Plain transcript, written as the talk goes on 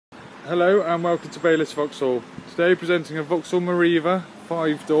Hello and welcome to Bayliss Vauxhall. Today presenting a Vauxhall Mariva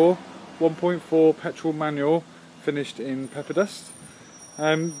 5-door 1.4 petrol manual finished in pepper dust.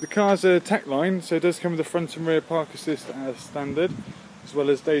 The car's a tech line, so it does come with a front and rear park assist as standard, as well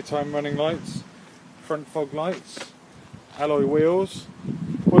as daytime running lights, front fog lights, alloy wheels,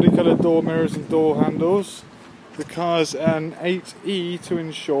 body coloured door mirrors and door handles. The car's an 8E to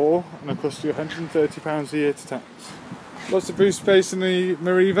insure and it'll cost you £130 a year to tax. Lots of boot space in the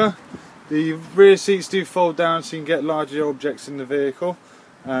Mariva. The rear seats do fold down so you can get larger objects in the vehicle.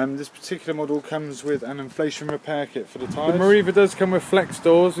 This particular model comes with an inflation repair kit for the tyres. The Mariva does come with flex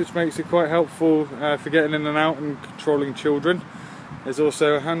doors, which makes it quite helpful for getting in and out and controlling children. There's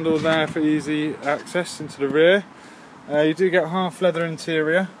also a handle there for easy access into the rear. You do get half leather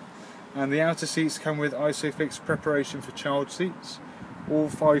interior, and the outer seats come with ISOFIX preparation for child seats. All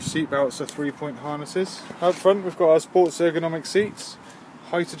 5 seat belts are 3-point harnesses. Up front we've got our sports ergonomic seats,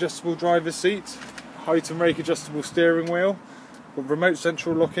 height adjustable driver's seat, height and rake adjustable steering wheel, with remote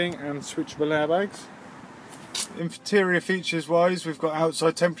central locking and switchable airbags. Interior features wise, we've got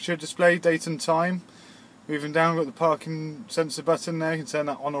outside temperature display, date and time. Moving down, we've got the parking sensor button there, you can turn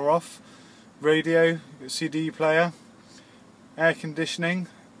that on or off. Radio, CD player, air conditioning,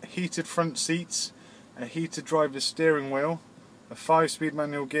 heated front seats, a heated driver's steering wheel, a 5-speed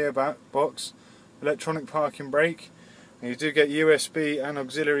manual gearbox, electronic parking brake, and you do get USB and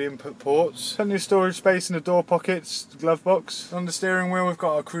auxiliary input ports. Plenty of storage space in the door pockets, the glove box. On the steering wheel we've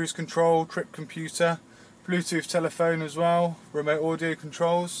got our cruise control, trip computer, Bluetooth telephone as well, remote audio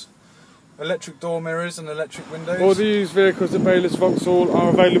controls, electric door mirrors and electric windows. All the used vehicles at Bayliss Vauxhall are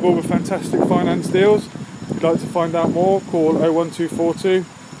available with fantastic finance deals. If you'd like to find out more, call 01242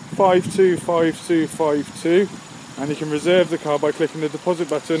 525252 and you can reserve the car by clicking the deposit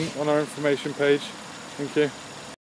button on our information page. Thank you.